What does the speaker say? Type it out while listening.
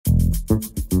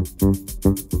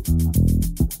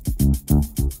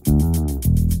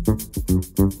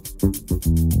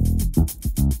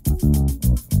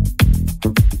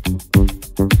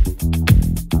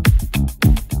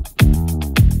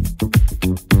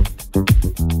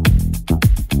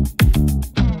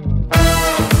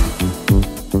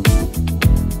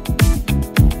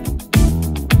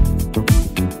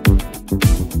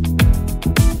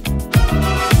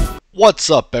What's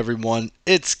up, everyone?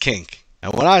 It's Kink.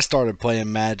 And when I started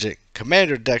playing Magic,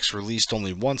 Commander decks released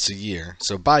only once a year,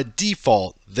 so by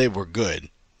default, they were good.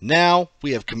 Now,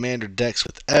 we have Commander decks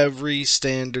with every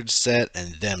standard set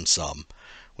and then some.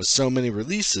 With so many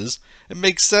releases, it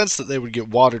makes sense that they would get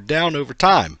watered down over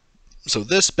time. So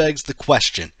this begs the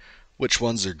question, which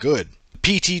ones are good?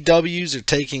 PTWs are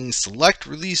taking select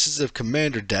releases of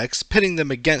Commander decks, pitting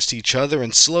them against each other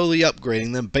and slowly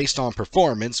upgrading them based on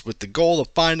performance with the goal of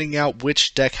finding out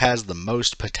which deck has the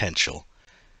most potential.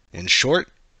 In short,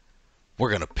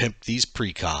 we're gonna pimp these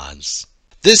precons.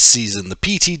 This season, the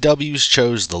PTWs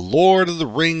chose the Lord of the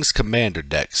Rings Commander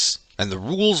decks, and the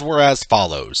rules were as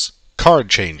follows. Card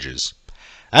changes.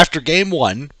 After game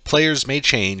 1, players may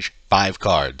change 5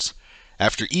 cards.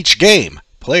 After each game,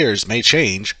 players may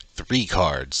change 3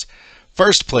 cards.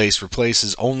 First place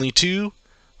replaces only 2.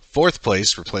 Fourth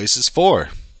place replaces 4.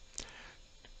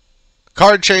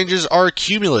 Card changes are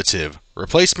cumulative.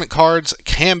 Replacement cards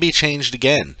can be changed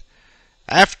again.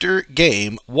 After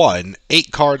game 1,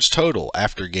 8 cards total.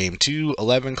 After game 2,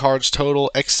 11 cards total,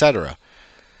 etc.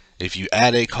 If you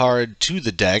add a card to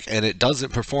the deck and it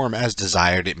doesn't perform as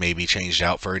desired, it may be changed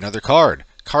out for another card.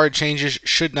 Card changes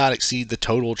should not exceed the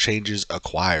total changes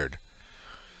acquired.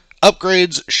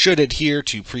 Upgrades should adhere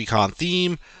to precon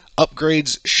theme.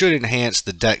 Upgrades should enhance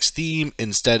the deck's theme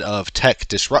instead of tech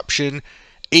disruption.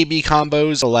 AB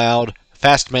combos allowed.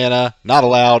 Fast mana not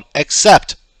allowed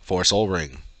except for Soul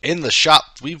Ring. In the shop,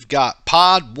 we've got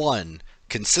Pod 1,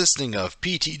 consisting of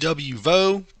PTW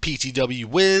Vo, PTW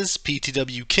Wiz,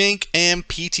 PTW Kink, and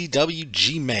PTW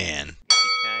G-Man.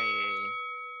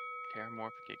 Terramorphic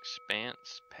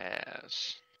Expanse,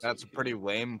 pass. That's a pretty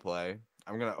lame play.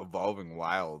 I'm gonna Evolving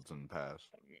Wilds and pass.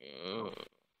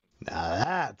 Now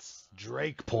that's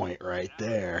Drake Point right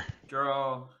there.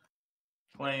 Draw,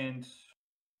 Plains,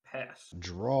 pass.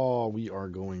 Draw, we are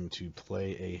going to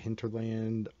play a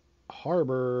Hinterland.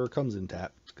 Harbor comes in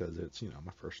tapped because it's,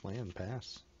 my first land,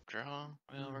 pass. Draw.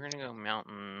 Well, we're gonna go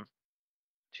Mountain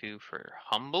 2 for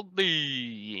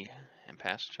Humblebee and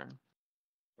pass turn.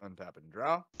 Untap and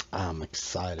draw. I'm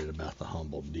excited about the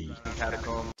Humblebee.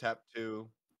 Catacomb, tap 2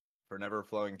 for Never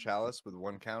Flowing Chalice with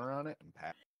 1 counter on it and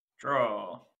pass.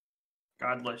 Draw,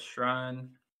 Godless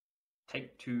Shrine,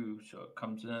 take 2, so it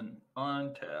comes in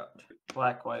untapped.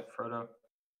 Black-white Frodo.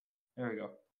 There we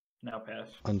go. Now pass.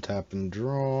 Untap and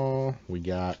draw. We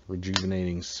got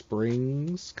Rejuvenating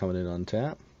Springs coming in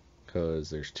untap because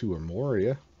there's 2 or more of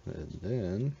you. And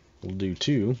then we'll do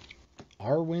 2.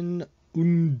 Arwen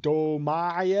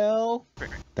Undomael.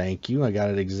 Thank you. I got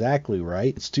it exactly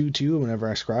right. It's 2/2. Whenever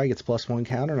I scry, it gets +1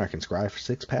 counter, and I can scry for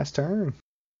 6 past turn.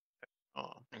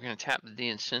 Oh, we're gonna tap the D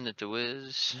and send it to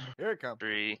Wiz. Here it comes.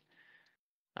 3.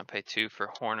 I pay 2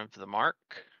 for Horn of the Mark.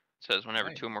 It says whenever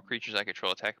Nice. 2 or more creatures I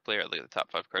control attack a player, I look at the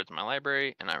top 5 cards in my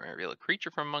library, and I reveal a creature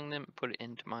from among them and put it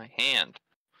into my hand.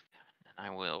 And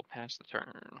I will pass the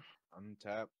turn.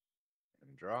 Untap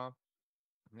and draw.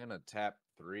 I'm gonna tap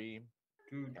 3.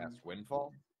 Cast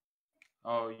Windfall.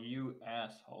 Oh, you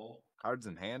asshole. Cards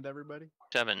in hand, everybody.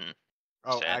 7.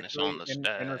 Oh, Sadness actually, on the in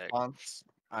stack. response,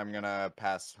 I'm gonna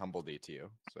pass Humblebee to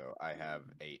you. So I have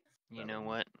 8. You know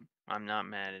what? I'm not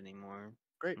mad anymore.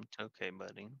 Great. It's okay,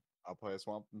 buddy. I'll play a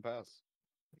Swamp and pass.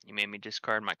 You made me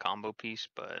discard my combo piece,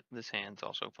 but this hand's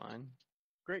also fine.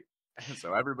 Great.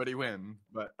 So everybody win.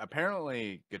 But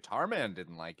apparently Guitar Man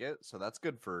didn't like it, so that's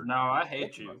good for No, I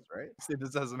hate both of you. us, right? See,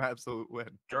 this has an absolute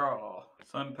win. Draw,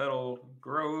 Sun Petal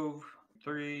Grove,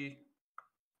 3.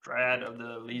 Dryad of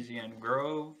the Elysian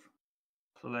Grove.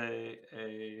 Play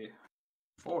a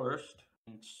Forest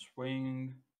and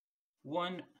swing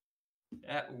 1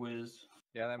 at Wiz.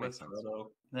 Yeah, that makes with sense.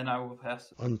 Frodo. Then I will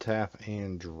pass it. Untap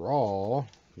and draw.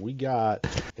 We got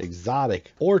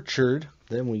Exotic Orchard.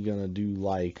 Then we're gonna do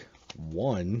like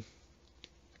 1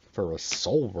 for a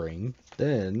Soul Ring.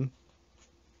 Then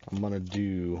I'm gonna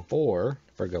do 4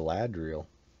 for Galadriel,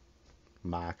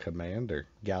 my commander,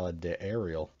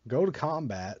 Galadriel. Go to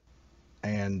combat,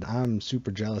 and I'm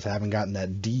super jealous. I haven't gotten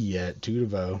that D yet. 2 to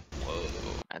Vo. Whoa,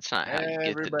 that's not how you get the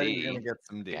Everybody's D. gonna get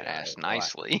some D. Got asked right?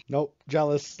 nicely. Nope,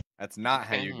 jealous. That's not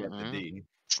how you get the Mhm. D.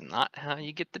 It's not how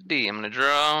you get the D. I'm gonna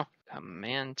draw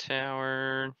Command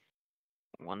Tower,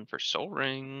 1 for Soul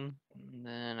Ring, and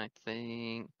then I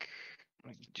think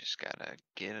Just gotta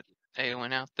get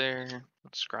AON out there.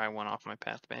 Scry one off my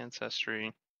Path of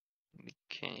Ancestry. We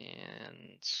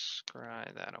can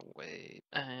scry that away.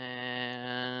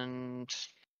 And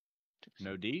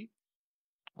No D?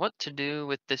 what to do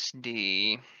with this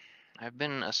D? I've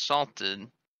been assaulted.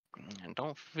 I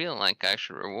don't feel like I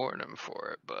should reward him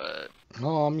for it, but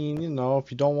Oh, I mean,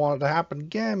 if you don't want it to happen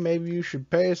again, maybe you should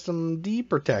pay some D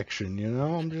protection,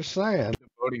 I'm just saying. The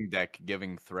voting deck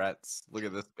giving threats. Look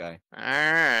at this guy.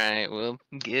 alright, we'll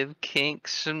give Kink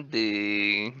some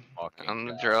D. Fucking On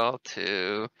the God. draw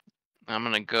 2. I'm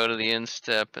gonna go to the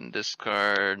instep and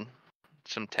discard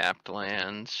some tapped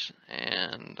lands,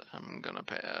 and I'm gonna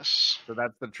pass. So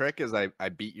that's the trick, is I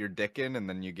beat your dick in and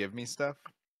then you give me stuff?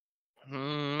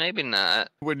 Maybe not.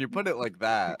 When you put it like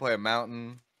that, play a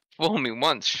mountain. Fool me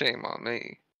once, shame on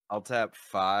me. I'll tap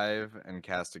 5 and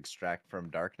cast Extract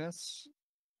from Darkness.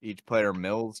 Each player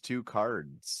mills 2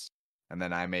 cards. And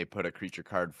then I may put a creature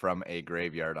card from a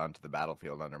graveyard onto the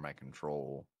battlefield under my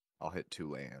control. I'll hit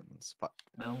 2 lands.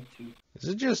 No, 2. Is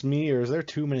it just me, or is there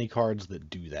too many cards that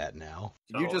do that now?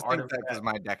 You So just think that artifact- because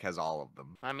my deck has all of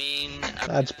them. I mean,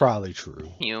 That's probably true.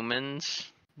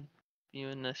 humans. You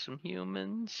and some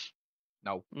humans?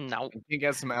 No. No. You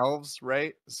get some elves,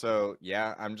 right? So,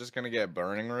 yeah, I'm just going to get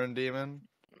Burning Rune Demon.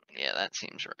 Yeah, that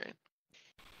seems right.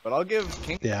 But I'll give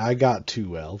King... Yeah, I got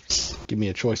 2 elves. Give me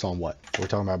a choice on what? We're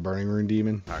talking about Burning Rune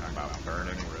Demon? Talking about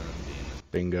Burning Rune Demon.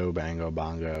 Bingo, bango,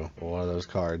 bongo. What are those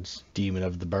cards? Demon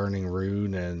of the Burning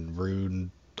Rune and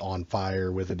Rune on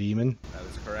fire with a demon. That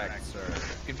is correct, sir.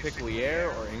 You can pick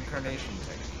Lier or Incarnation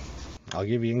Technique. I'll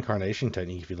give you Incarnation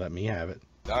Technique if you let me have it.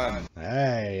 Done.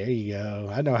 Hey, there you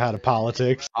go. I know how to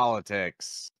politics.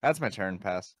 Politics. That's my turn,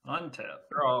 pass. Untap.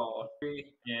 Draw 3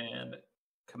 and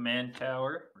command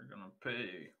tower. We're gonna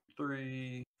pay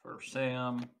 3 for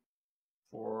Sam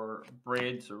for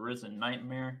Braid's Arisen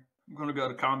Nightmare. I'm gonna go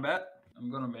to combat. I'm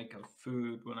gonna make a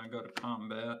food when I go to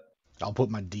combat. I'll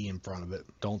put my D in front of it.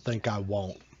 Don't think I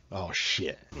won't. Oh,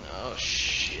 shit. Oh,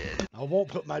 shit. I won't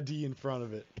put my D in front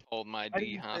of it. Hold my How do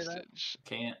D you say that? hostage.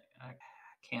 I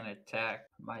can't attack.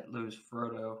 Might lose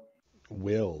Frodo.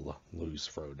 Will lose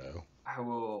Frodo. I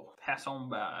will pass on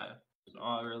by.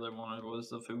 All I really wanted was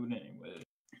the food anyway.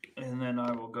 And then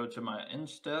I will go to my end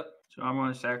step. So I'm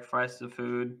going to sacrifice the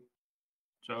food.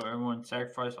 So everyone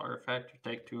sacrifice artifact or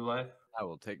take 2 life. I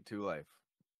will take 2 life.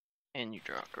 And you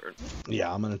draw a card.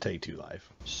 Yeah, I'm gonna take 2 life.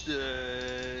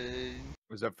 Say.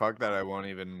 Was that fuck that I won't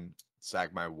even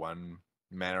sack my 1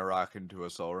 mana rock into a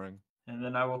soul ring? And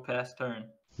then I will pass turn.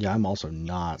 Yeah, I'm also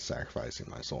not sacrificing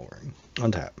my soul ring.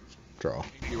 Untap. Draw.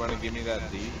 You want to give me that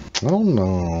D? I don't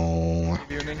know.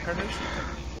 Give you an Incarnation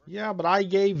Technique. Yeah, but I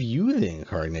gave you the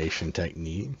Incarnation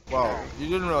Technique. Well, you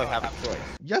didn't really have a choice.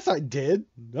 Yes, I did.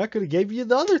 I could have gave you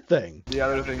the other thing. The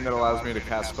other thing that allows me to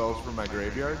cast spells from my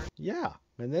graveyard? Yeah,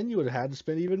 and then you would have had to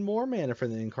spend even more mana for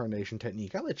the Incarnation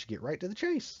Technique. I let you get right to the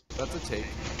chase. That's a take.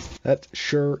 That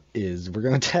sure is. We're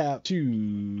gonna tap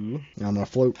 2. I'm gonna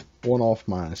float 1 off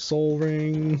my soul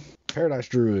ring. Paradise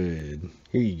Druid.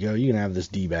 Here you go. You can have this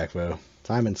D back, though.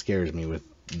 Simon scares me with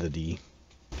the D.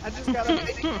 I just gotta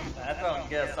I don't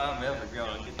guess I'm ever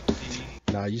going to get the D.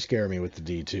 Nah, you scare me with the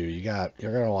D too. You're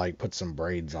gonna like put some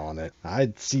braids on it.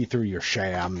 I'd see through your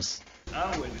shams.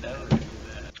 I would never do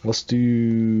that. Let's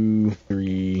do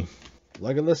 3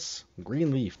 Legolas,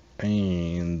 green leaf.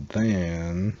 And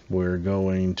then we're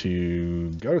going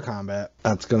to go to combat.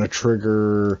 That's gonna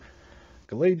trigger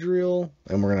Galadriel,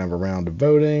 and we're gonna have a round of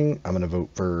voting. I'm gonna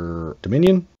vote for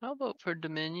Dominion. I'll vote for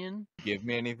Dominion. give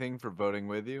me anything for voting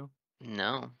with you?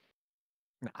 No.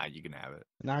 Nah, you can have it.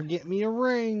 Now get me a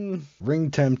ring.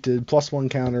 Ring tempted. +1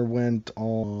 counter went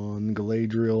on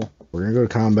Galadriel. We're gonna go to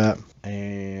combat,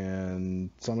 and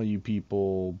some of you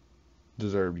people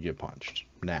deserve to get punched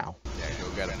now. Yeah, go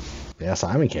get him. Yeah,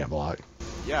 Simon can't block.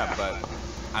 Yeah, but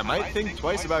I might think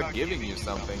twice about giving you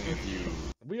something if you...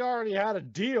 We already had a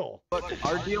deal. Look,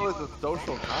 our deal is a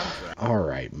social contract. All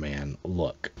right, man.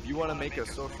 Look. If you want to make a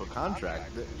social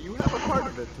contract, you have a part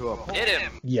of it to uphold. Hit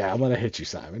him! Yeah, I'm gonna hit you,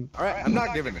 Simon. All right, I'm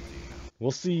not giving it to you.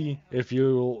 We'll see if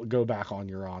you'll go back on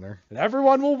your honor. And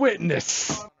everyone will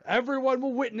witness. Everyone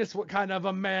will witness what kind of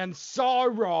a man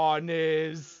Sauron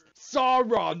is.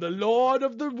 Sauron, the Lord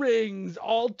of the Rings,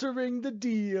 altering the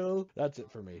deal. That's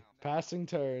it for me. Passing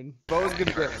turn. Bo's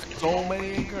gonna get so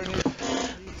many incarnations.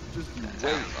 Just you wait.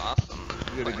 Sounds awesome.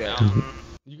 You're gonna get Mountain.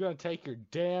 You gonna take your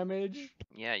damage?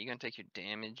 Yeah, you're gonna take your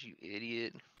damage, you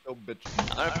idiot. so bitch.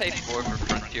 I'm gonna pay 4 for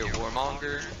Frontier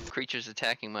Warmonger. Creatures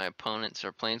attacking my opponents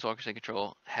or planeswalkers I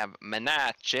control have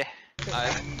Menace.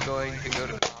 I'm going to go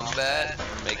to combat,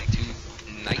 make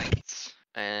 2 knights,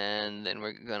 and then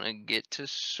we're gonna get to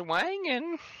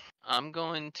swangin'. I'm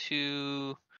going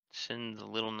to send the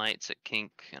Little Knights at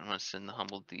Kink, and I'm going to send the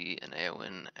Humble D and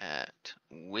Eowyn at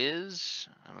Wiz.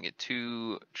 I'm going to get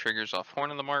 2 triggers off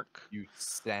Horn of the Mark. You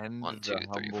send 1, 2, the 3,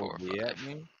 humble 4, D at 5.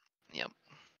 me? Yep.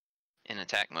 In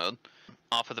attack mode.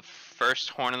 Off of the first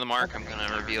Horn of the Mark, I'm going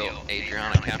to reveal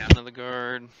Adriana, Captain of the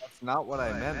Guard. That's not what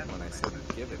I meant when I said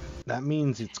give it. That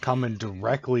means it's coming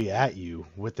directly at you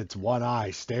with its one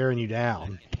eye staring you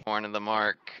down. Horn of the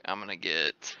Mark, I'm going to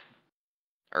get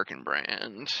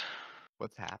Erkenbrand.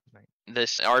 What's happening?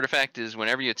 This artifact is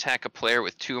whenever you attack a player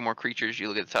with 2 or more creatures, you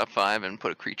look at the top 5 and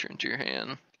put a creature into your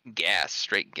hand. Gas,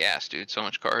 straight gas, dude. So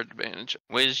much card advantage.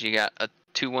 Wiz, you got a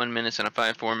 2/1 menace and a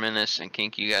 5/4 menace, and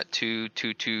Kink, you got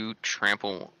 2/2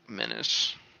 trample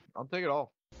menace. I'll take it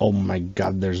all. Oh my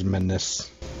god, there's menace.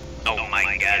 Oh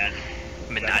my god,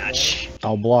 Minaj.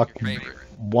 I'll block Your favorite.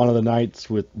 one of the knights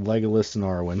with Legolas and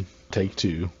Arwen. Take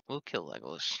 2. We'll kill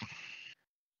Legolas.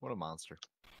 What a monster.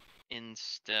 In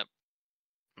step.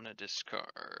 I'm gonna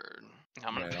discard.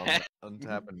 I'm gonna Right, I'll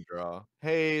untap and draw.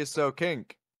 Hey, so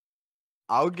Kink,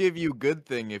 I'll give you good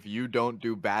thing if you don't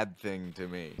do bad thing to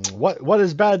me. What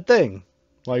is bad thing?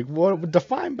 Like, what would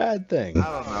define bad thing? I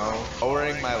don't know.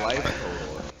 Lowering my life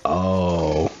total.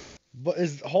 Oh. But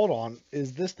hold on,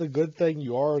 is this the good thing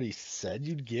you already said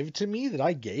you'd give to me that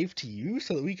I gave to you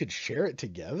so that we could share it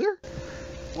together?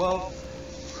 Well,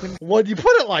 Why'd you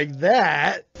put it like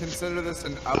that? consider this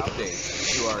an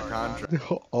update to our contract.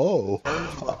 Oh. Turn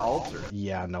to the altar.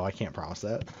 Yeah, no, I can't promise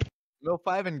that. Mill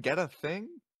 5 and get a thing?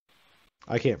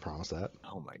 I can't promise that.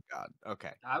 Oh my god.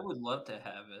 Okay. I would love to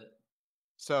have it.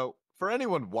 So, for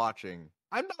anyone watching,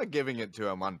 I'm not giving it to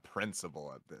him on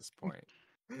principle at this point.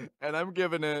 And I'm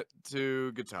giving it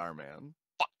to Guitar Man.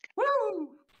 Woo!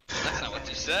 That's not what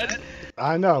you said.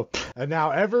 I know. And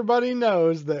now everybody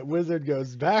knows that Wizard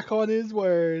goes back on his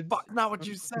words. Fuck, not what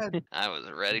you said. I was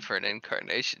ready for an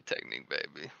incarnation technique,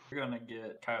 baby. We're gonna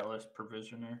get Kylus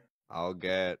Provisioner. I'll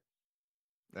get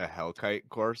a Hellkite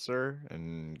Courser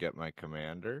and get my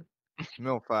commander.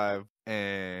 Mill 5.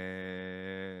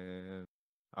 And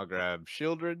I'll grab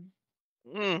Shieldred.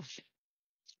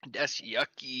 That's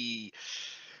yucky.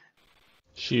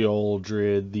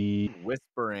 Shieldred, the...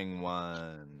 Whispering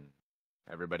one.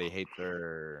 Everybody hates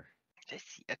her.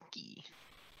 That's yucky.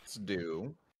 Let's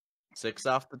do 6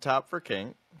 off the top for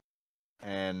King.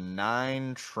 And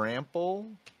 9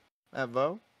 trample at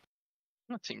Vo.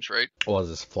 That seems right. Was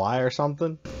this fly or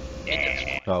something?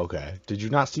 Oh, okay. Did you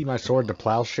not see my sword to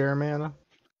plowshare mana?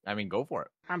 I mean, go for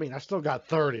it. I mean, I still got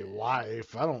 30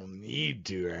 life. I don't need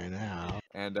to right now.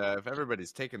 And if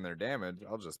everybody's taking their damage,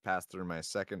 I'll just pass through my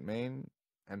second main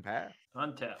and pass.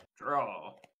 Untap.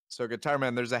 Draw. So, Guitar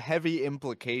Man, there's a heavy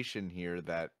implication here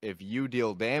that if you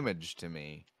deal damage to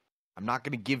me, I'm not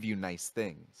going to give you nice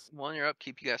things. Well, in your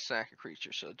upkeep, you got sack a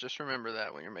creature, so just remember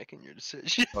that when you're making your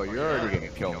decision. Oh, you're already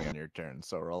going to kill me on your turn,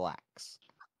 so relax.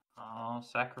 I'll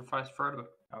sacrifice Frodo.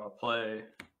 I will play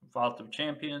Vault of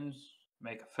Champions,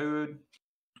 make a food,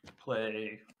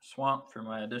 play Swamp for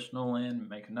my additional land,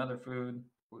 make another food.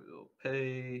 We'll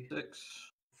pay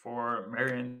 6 for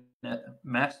Marionette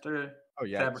Master, Oh,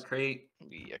 yeah. Fabricate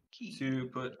Yucky. to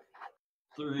put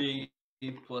 3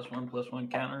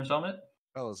 +1/+1 counters on it.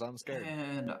 Fellas, I'm scared.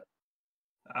 And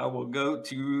I will go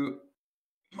to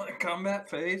my combat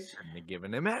phase. I'm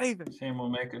giving him anything. Sam will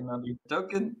make another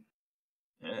token.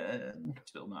 And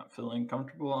still not feeling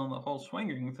comfortable on the whole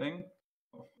swinging thing.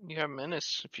 You have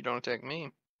menace if you don't attack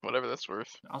me. Whatever that's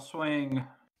worth. I'll swing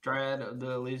Dryad of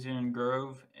the Elysian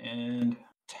Grove and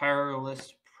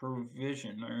Tireless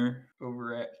Provisioner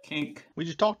over at Kink. We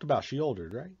just talked about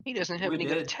Shieldred, right? He doesn't have We any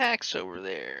good did. attacks over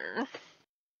there.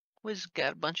 Wiz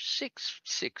got a bunch of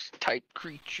 6/6 type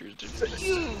creatures.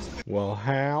 Well,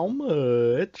 how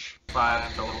much?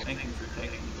 5 total. Thank you for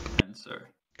taking the time, sir.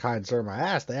 Kind sir, my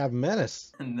ass, they have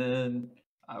menace. And then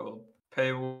I will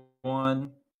pay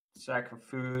 1, sack for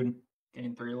food,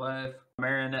 gain 3 life.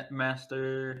 Marionette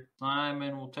Master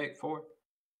Simon will take 4.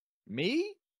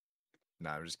 Me?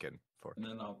 No, I'm just kidding. 4. And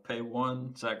then I'll pay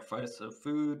 1, sacrifice of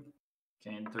food,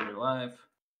 gain 3 life.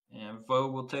 And Vo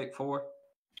will take 4.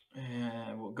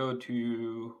 And we'll go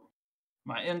to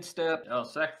my end step. I'll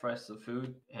sacrifice the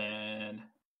food. And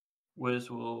Wiz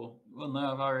will. Well,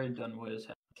 no, I've already done Wiz.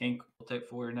 Kink will take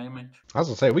 4 damage. I was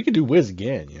gonna say, we could do Wiz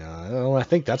again, you know. I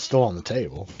think that's still on the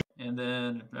table. And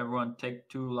then everyone take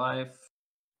 2 life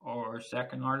or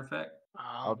sack an artifact.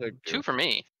 I'll take 2. 2 for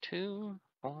me. 2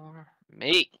 for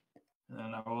me. And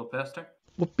then I will pass turn.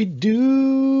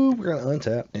 Whoopie-doo! We're gonna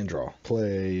untap and draw.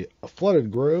 Play a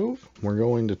Flooded Grove. We're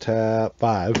going to tap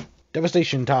 5.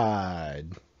 Devastation Tide.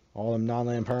 All them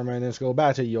non-land permanents go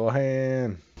back to your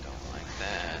hand. Don't like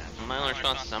that. my only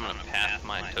response is I'm gonna path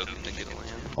my token to get a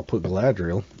land. I'll put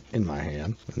Galadriel in my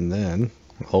hand, and then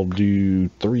I'll do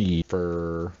 3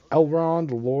 for Elrond,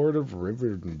 the Lord of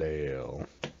Rivendell.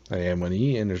 And when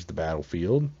he enters the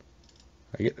battlefield,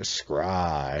 I get to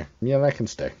scry. Yeah, that can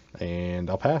stay. And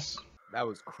I'll pass. That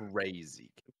was crazy.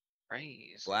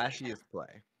 Praise. Flashiest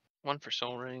play. 1 for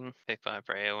Soul Ring, pay 5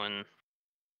 for Eowyn,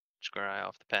 scry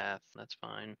off the path, that's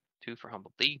fine. 2 for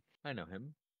Humble Thief. I know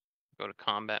him. Go to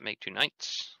combat, make 2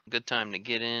 knights. Good time to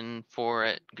get in for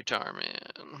it, Guitar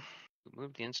Man.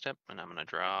 Move the instep, and I'm gonna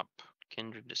drop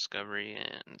Kindred Discovery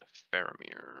and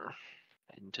Faramir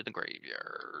into the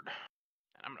graveyard.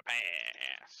 And I'm gonna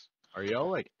pass. Are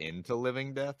y'all like into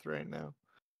Living Death right now?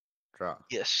 Draw.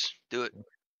 Yes, do it.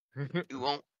 You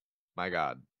won't. My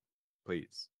God,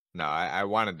 please. No, I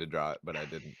wanted to draw it, but I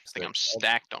didn't. I think I'm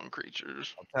stacked on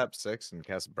creatures. I'll tap 6 and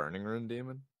cast Burning Rune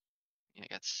Demon. Yeah,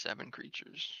 I got 7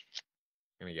 creatures.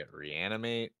 Gonna get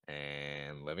Reanimate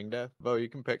and Living Death. Bo, you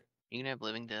can pick. You can have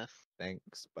Living Death.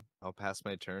 Thanks, but I'll pass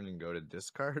my turn and go to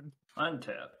discard.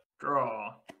 Untap.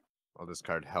 Draw. I'll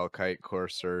discard Hellkite,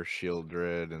 Courser,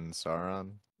 Shieldred, and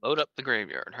Sauron. Load up the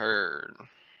graveyard. Heard.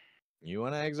 You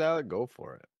want to exile it? Go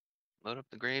for it. Load up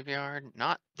the graveyard,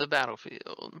 not the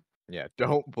battlefield. Yeah,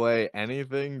 don't play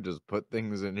anything. Just put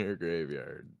things in your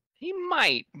graveyard. He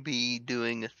might be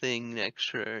doing a thing next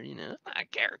turn,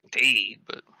 not guaranteed,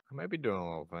 but I might be doing a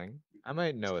little thing. I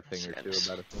might know a thing or two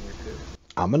about a thing or two.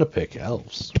 I'm gonna pick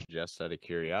elves. Just out of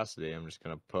curiosity, I'm just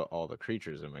gonna put all the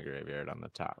creatures in my graveyard on the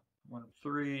top. 1 of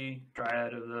 3.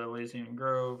 Dryad of the Elysian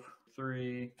Grove.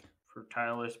 3 for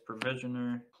Tireless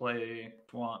Provisioner. Play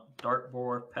Swamp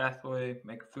Dartboar Pathway.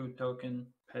 Make a food token.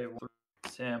 Pay 1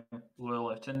 Sam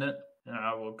Loyal Attendant. And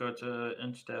I will go to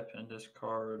Instep and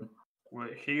discard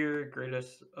here,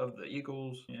 Greatest of the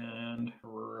Eagles, and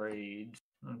Raids.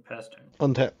 And pass turn.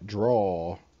 Untap,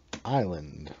 draw,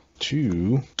 island.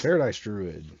 2 Paradise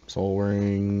Druid. Soul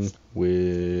Ring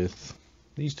with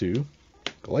these 2.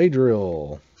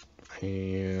 Galadriel.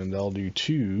 And I'll do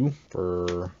 2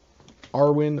 for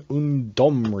Arwen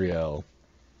Undomriel.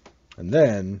 And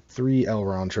then 3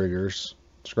 Elrond triggers.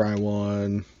 Scry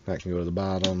 1, that can go to the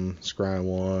bottom. Scry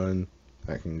 1,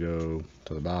 that can go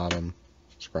to the bottom.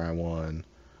 Scry 1,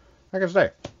 I can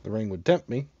stay. The ring would tempt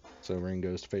me, so ring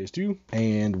goes to phase 2.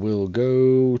 And we'll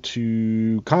go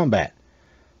to combat.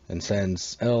 And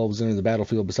since elves enter the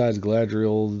battlefield besides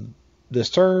Galadriel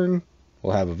this turn,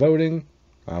 we'll have a voting.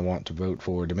 I want to vote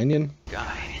for Dominion.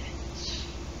 guidance.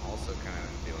 Also kind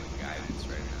of feeling guidance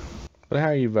right now. But how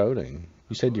are you voting?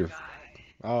 You said you're...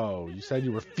 Oh, you said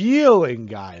you were feeling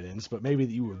guidance, but maybe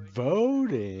that you were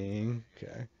voting.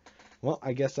 Okay. Well,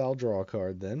 I guess I'll draw a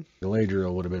card then.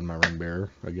 Galadriel would have been my ring bearer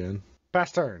again.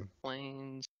 Pass turn.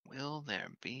 Plains, will there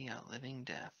be a living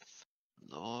death?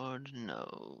 Lord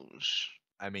knows.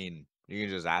 I mean, you can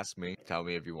just ask me, tell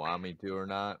me if you want me to or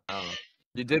not. I don't know.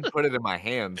 You did put it in my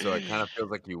hand, so it kind of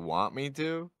feels like you want me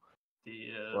to.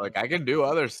 Like, I can do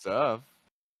other stuff.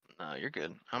 No, you're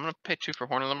good. I'm gonna pay 2 for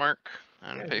Horn of the Mark.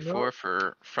 I'm gonna Yeah, pay you know 4 what?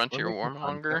 for Frontier We're making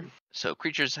Warmonger. content. So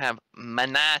creatures have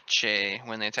Manache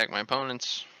when they attack my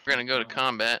opponents. We're gonna go to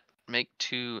combat, make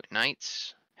 2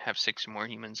 knights, have 6 more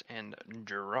humans, and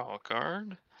draw a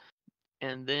card.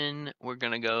 And then we're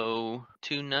gonna go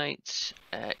 2 knights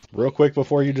at Real quick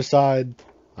before you decide,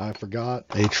 I forgot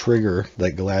a trigger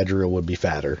that Galadriel would be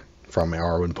fatter from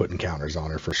Arwen putting counters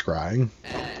on her for scrying.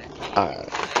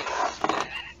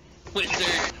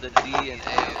 Wizard, the D and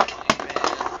A.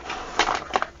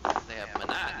 They have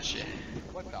Manache.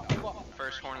 What the fuck?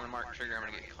 First Horn of the Mark trigger, I'm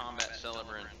gonna get Combat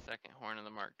Celebrant. Second Horn of the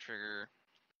Mark trigger,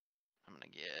 I'm gonna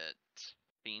get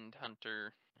Fiend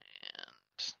Hunter.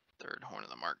 And third Horn of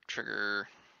the Mark trigger,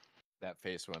 That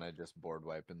face one, I just board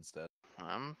wipe instead.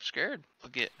 I'm scared.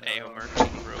 We'll get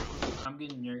Eomer. I'm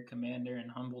getting your commander and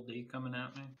Humble D coming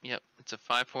at me. Yep, it's a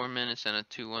 5/4 menace and a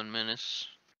 2/1 menace.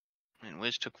 And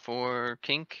Wiz took 4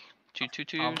 Kink, 2 I'll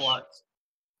 2/2s. block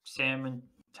Sam and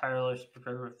Tireless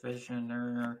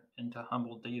Provisioner into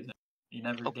Humble D. Then. You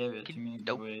never gave it to me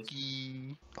anyways.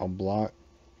 Okey-dokey. I'll block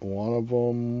one of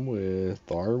them with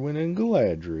Arwen and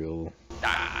Galadriel.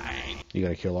 Die. You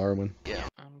gonna kill Arwen? Yeah.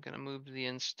 I'm gonna move to the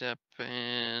instep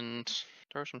and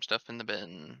throw some stuff in the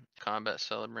bin. Combat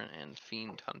Celebrant and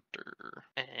Fiend Hunter.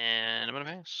 And I'm gonna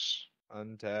pass.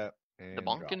 Untap and The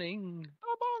draw. bonkening.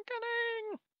 The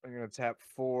bonkening. I'm gonna tap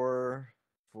 4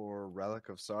 for Relic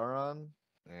of Sauron.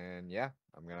 And yeah,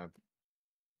 I'm gonna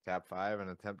tap 5 and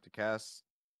attempt to cast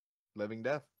Living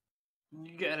Death.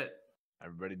 You get it.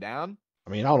 Everybody down? I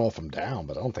mean, I don't know if I'm down,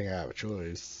 but I don't think I have a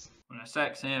choice. When I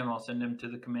sack Sam, I'll send him to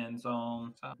the command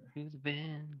zone. To the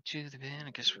bin, to the bin.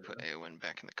 I guess we put Eowyn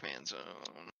back in the command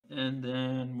zone. And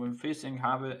then when facing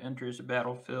Hobbit enters the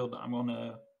battlefield, I'm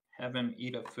gonna have him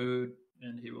eat a food,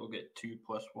 and he will get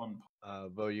 2+1.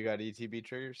 Bo, you got ETB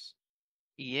triggers?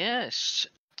 Yes,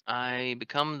 I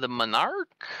become the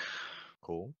Monarch.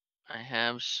 Cool. I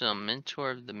have some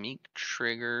Mentor of the Meek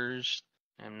triggers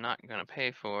I'm not going to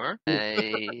pay for.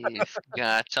 I've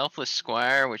got Selfless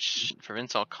Squire, which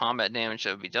prevents all combat damage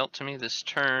that would be dealt to me this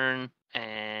turn.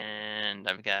 And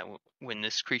I've got when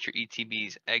this creature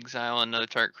ETBs, exile another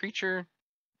target creature.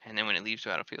 And then when it leaves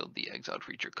the battlefield, the exiled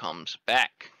creature comes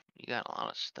back. You got a lot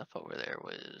of stuff over there,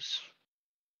 Wiz.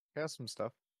 Got some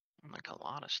stuff. Like a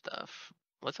lot of stuff.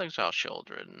 Let's exile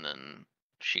Sheldred, and then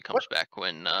she comes back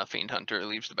when Fiend Hunter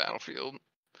leaves the battlefield.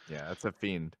 Yeah, that's a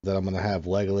fiend. That I'm going to have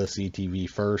Legolas ETV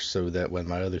first so that when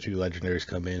my other two legendaries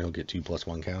come in, he'll get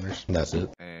 2+1 counters. And that's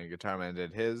it. And Guitar Man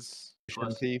did his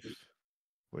Plus Thief,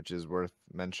 which is worth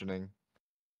mentioning.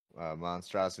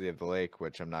 Monstrosity of the Lake,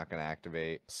 which I'm not going to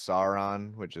activate.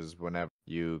 Sauron, which is whenever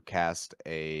you cast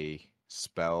a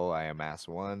spell, I amass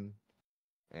 1.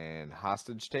 And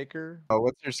Hostage Taker. Oh,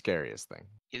 what's your scariest thing?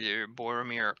 Either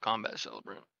Boromir or Combat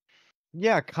Celebrant.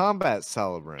 Yeah, Combat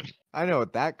Celebrant. I know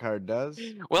what that card does.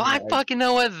 Well, I Yeah, fucking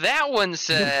know what that one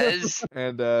says.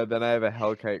 And then I have a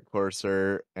Hellkite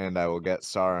Courser, and I will get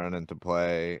Sauron into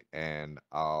play, and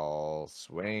I'll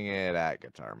swing it at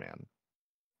Guitar Man.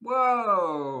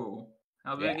 Whoa!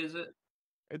 How Yeah. big is it?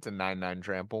 It's a 9/9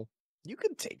 trample. You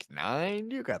can take 9.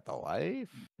 You got the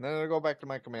life. Then I'll go back to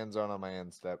my command zone on my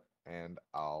end step, and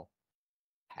I'll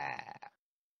pass.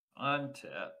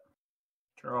 Untap.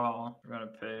 Draw. We're gonna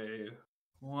pay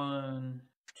 1,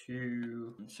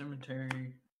 2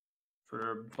 cemetery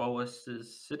for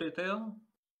Bolus's Citadel.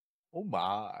 Oh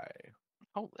my.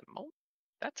 Holy moly.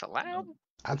 That's allowed?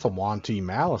 That's a Wanty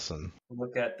Malison.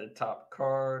 Look at the top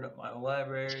card of my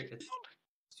library.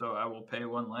 So I will pay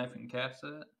 1 life and cast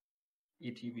it.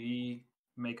 ETB,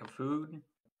 make a food.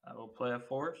 I will play a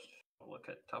forest. I'll look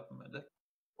at the top of my deck.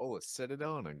 Oh, a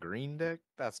Citadel and a green deck?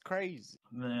 That's crazy.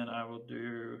 Then I will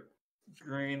do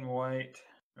green, white,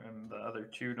 and the other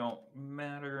 2 don't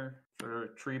matter. For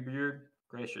Treebeard,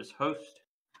 Gracious Host,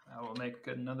 I will make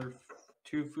another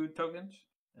 2 food tokens.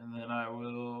 And then I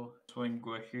will swing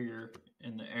Gwahir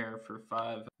in the air for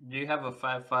 5. Do you have a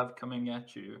 5/5 coming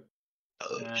at you?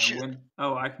 Oh, shit.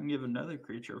 I can give another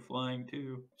creature flying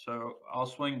too. So I'll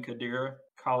swing Kadira,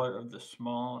 Caller of the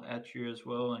Small, at you as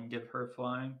well and give her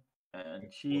flying.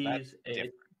 And she's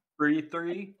a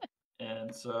 3/3.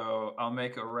 And so I'll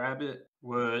make a rabbit,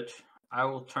 which I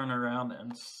will turn around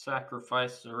and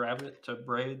sacrifice the rabbit to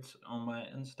Braids on my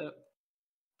instep.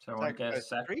 So I guess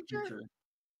sacrifice creature.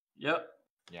 Yep.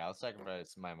 Yeah, I'll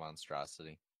sacrifice my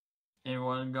monstrosity.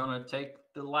 Anyone gonna take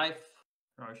the life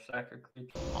or sack a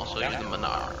creature? Also, you're the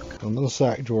Monarch. I'm going to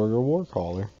sack Jorger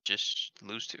Warcaller. Just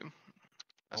lose 2.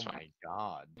 That's Oh fine. my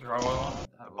god. Draw.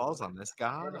 The ball's on this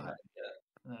guy. And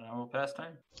then I will pass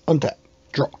time. Untap.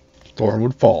 Draw.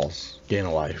 Thornwood Falls. Gain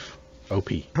a life. OP.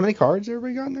 How many cards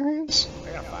everybody got in their hands?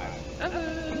 I got 5.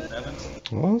 7.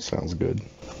 Well, that sounds good.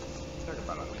 Talk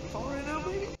about a windfall right now,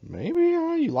 baby. Maybe,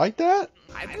 you like that?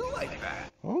 I do like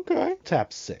that. Okay.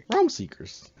 Tap 6. Realm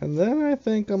Seekers. And then I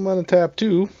think I'm going to tap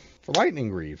 2 for Lightning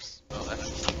Greaves. Oh,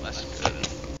 that's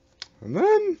good. And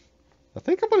then I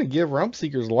think I'm going to give Realm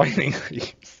Seekers Lightning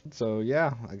Greaves. So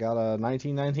yeah, I got a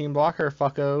 1919 blocker,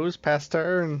 fuckos, pass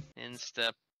turn. In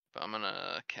step, I'm going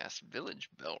to cast Village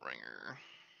Bellringer.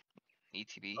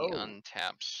 ETB Oh.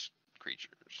 untaps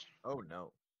creatures. Oh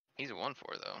no. He's a 1/4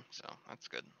 though, so that's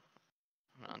good.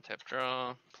 Untap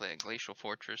draw, play a Glacial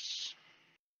Fortress.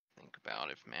 Think about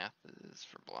if math is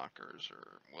for blockers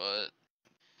or what.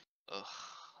 Ugh,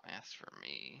 math's for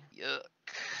me. Yuck.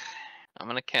 I'm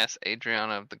gonna cast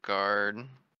Adriana of the Guard.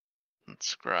 And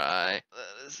Scry.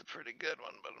 That is a pretty good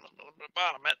one, but I'm a little bit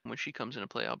bottom it. When she comes into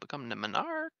play, I'll become the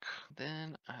Monarch.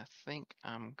 Then I think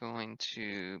I'm going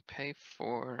to pay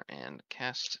for and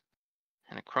cast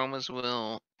Anachroma's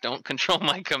Will. Don't control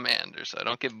my commander, so I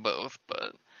don't get both,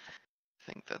 but I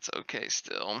think that's okay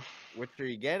still. What are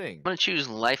you getting? I'm going to choose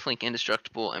Lifelink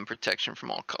Indestructible and Protection from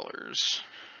all colors.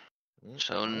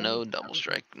 So no double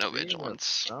strike, no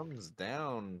vigilance. Thumbs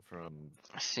down from...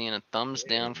 Seeing a thumbs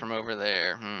down from over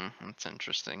there. That's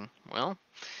interesting. Well,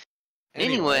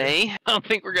 anyway, I don't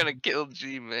think we're going to kill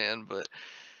G-Man, but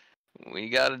we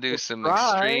got to do some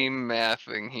extreme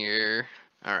mathing here.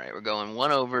 All right, we're going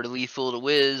 1 over to lethal to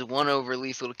Wiz, 1 over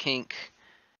lethal to Kink,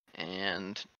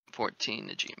 and 14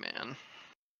 to G-Man.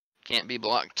 Can't be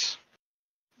blocked.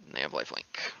 They have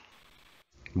lifelink.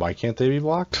 Why can't they be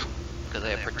blocked? Because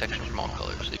they have protection from all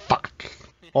colors. Fuck.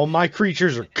 All my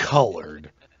creatures are colored.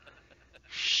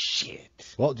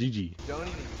 Shit. Well, GG. Don't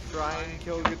even try and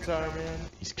kill Guitar Man.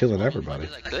 He's killing As everybody.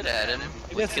 much as I could at him. I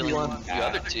With guess if you killing want the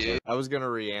other two. I was gonna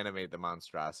reanimate the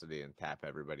monstrosity and tap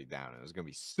everybody down. It was gonna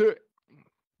be sick.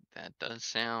 That does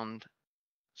sound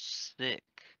sick.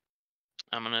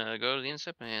 I'm gonna go to the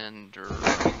instep and draw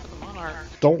for the Monarch.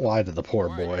 Don't lie to the poor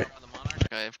Before I boy. draw for the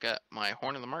Monarch, I've got my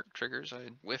Horn of the Mark triggers. I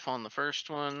whiff on the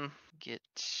first one, get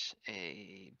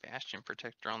a Bastion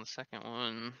Protector on the second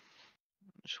one.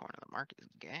 This Horn of the Mark is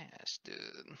gas,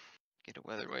 dude. Get a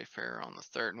Weather Wayfarer on the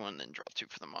third one, then draw 2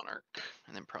 for the Monarch,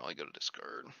 and then probably go to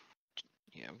discard.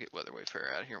 Yeah, we'll get Weather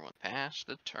Wayfarer out here. One pass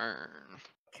the turn.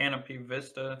 Canopy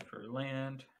Vista for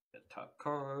land. The top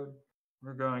card.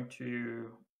 We're going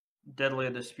to Deadly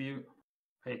Dispute.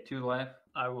 Pay 2 life.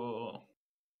 I will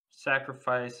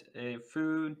sacrifice a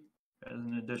food as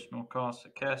an additional cost to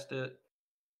cast it.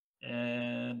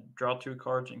 And draw 2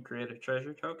 cards and create a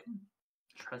treasure token.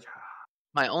 Treasure.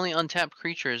 My only untapped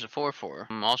creature is a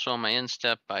 4/4. Also on my end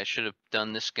step, I should have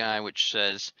done this guy, which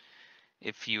says,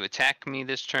 if you attack me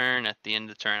this turn, at the end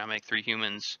of the turn, I'll make 3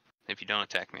 humans. If you don't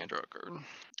attack me, I draw a card.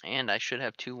 And I should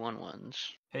have 2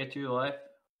 1/1s. Pay 2 life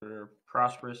for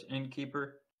Prosperous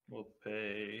Innkeeper. We'll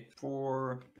pay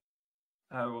 4.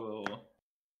 I will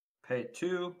pay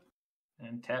 2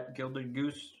 and tap Gilded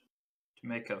Goose to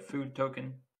make a food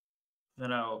token.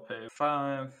 Then I will pay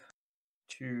 5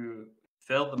 to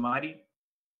Fell the Mighty.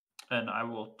 And I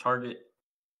will target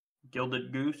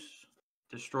Gilded Goose.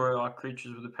 Destroy all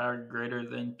creatures with a power greater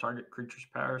than target creature's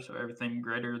power. So everything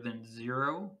greater than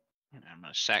 0. And I'm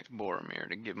going to sack Boromir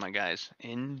to give my guys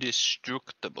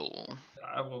indestructible.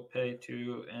 I will pay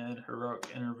 2 and Heroic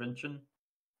Intervention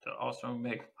to also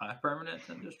make my permanents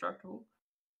indestructible.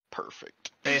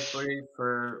 Perfect. Pay 3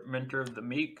 for Mentor of the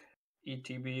Meek,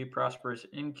 ETB Prosperous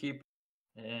Innkeeper,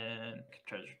 and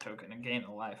treasure token and gain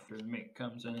a life for the Meek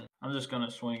comes in. I'm just going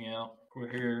to swing out. We're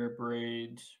here,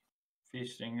 Braids,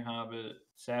 Feasting Hobbit,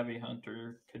 Savvy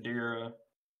Hunter, Kadira,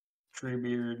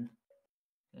 Treebeard,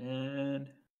 and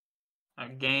I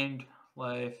gained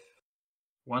life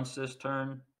once this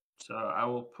turn, so I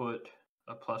will put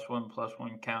a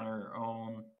 +1/+1 counter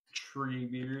on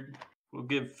Treebeard. We'll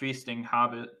give Feasting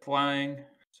Hobbit flying,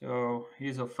 so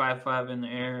he's a 5/5 in the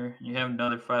air. You have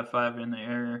another 5/5 in the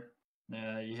air.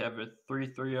 You have a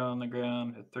 3/3 on the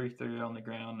ground, a 3/3 on the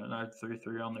ground, another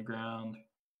 3/3 on the ground,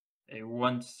 a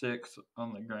 1/6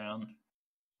 on the ground.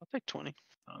 I'll take 20.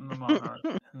 On the Monarch.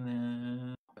 And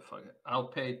then fuck it. I'll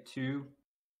pay 2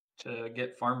 to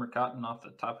get Farmer Cotton off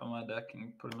the top of my deck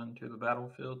and put him into the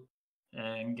battlefield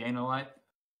and gain a life.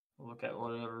 We'll look at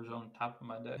whatever's on top of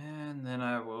my deck. And then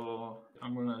I'm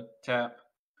going to tap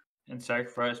and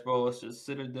sacrifice Bolus's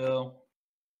Citadel.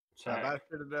 How about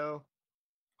Citadel?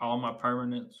 All my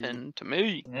permanents. And to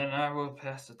me. And then I will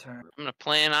pass the turn. I'm going to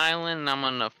play an island, and I'm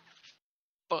going to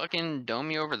fucking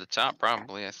dome you over the top,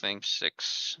 probably, I think.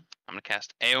 6. I'm going to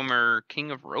cast Aomer,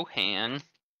 King of Rohan.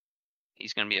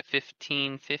 He's going to be a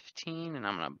 15/15, and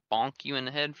I'm going to bonk you in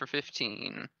the head for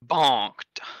 15.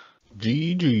 Bonked.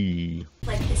 GG.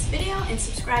 Like this video and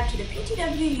subscribe to the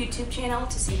PTW YouTube channel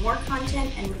to see more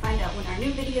content and to find out when our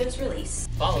new videos release.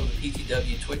 Follow the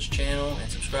PTW Twitch channel and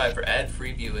subscribe for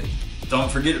ad-free viewing. Don't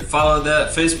forget to follow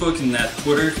that Facebook and that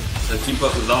Twitter to keep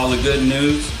up with all the good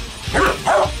news.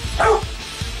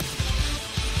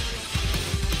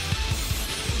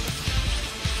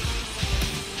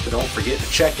 Don't forget to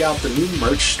check out the new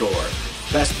merch store.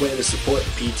 Best way to support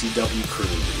the PTW crew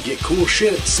and get cool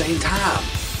shit at the same time.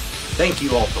 Thank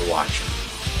you all for watching.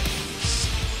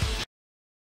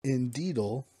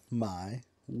 Indeedle my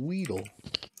Weedle.